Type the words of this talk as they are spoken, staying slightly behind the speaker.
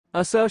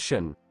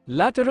Assertion.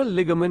 Lateral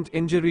ligament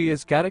injury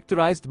is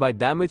characterized by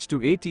damage to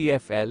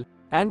ATFL,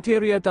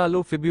 anterior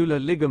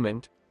talofibular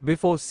ligament,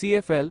 before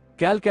CFL,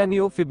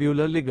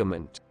 calcaneofibular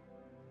ligament.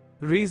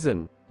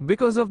 Reason.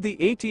 Because of the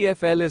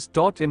ATFL is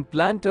taut in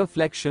plantar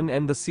flexion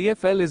and the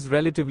CFL is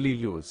relatively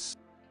loose.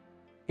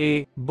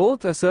 A.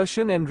 Both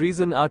assertion and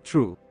reason are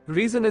true.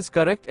 Reason is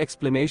correct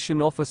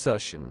explanation of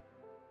assertion.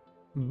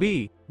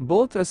 B.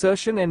 Both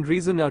assertion and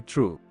reason are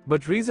true,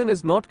 but reason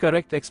is not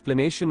correct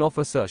explanation of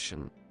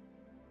assertion.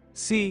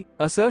 C.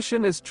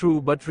 Assertion is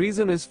true but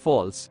reason is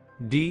false.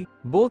 D.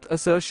 Both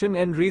assertion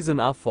and reason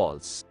are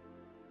false.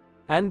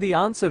 And the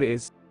answer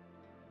is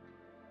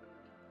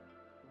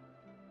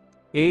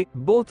A.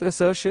 Both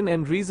assertion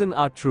and reason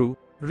are true.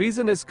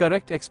 Reason is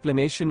correct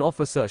explanation of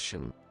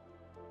assertion.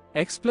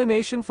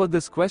 Explanation for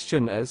this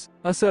question is,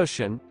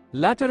 assertion,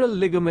 lateral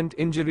ligament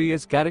injury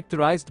is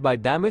characterized by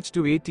damage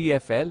to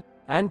ATFL,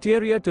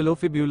 anterior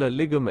talofibular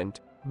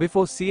ligament,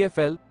 before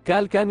CFL,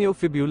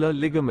 calcaneofibular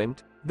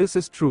ligament. This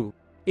is true.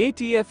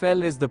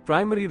 ATFL is the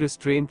primary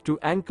restraint to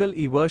ankle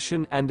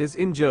eversion and is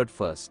injured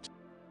first.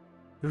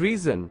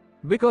 Reason.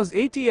 Because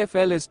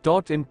ATFL is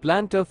taut in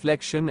plantar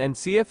flexion and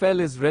CFL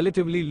is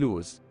relatively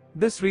loose.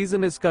 This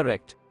reason is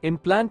correct. In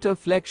plantar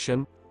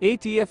flexion,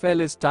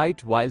 ATFL is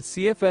tight while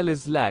CFL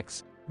is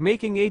lax,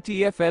 making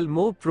ATFL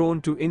more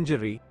prone to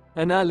injury.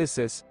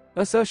 Analysis.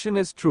 Assertion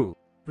is true.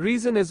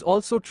 Reason is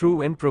also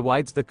true and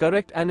provides the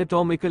correct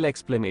anatomical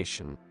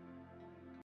explanation.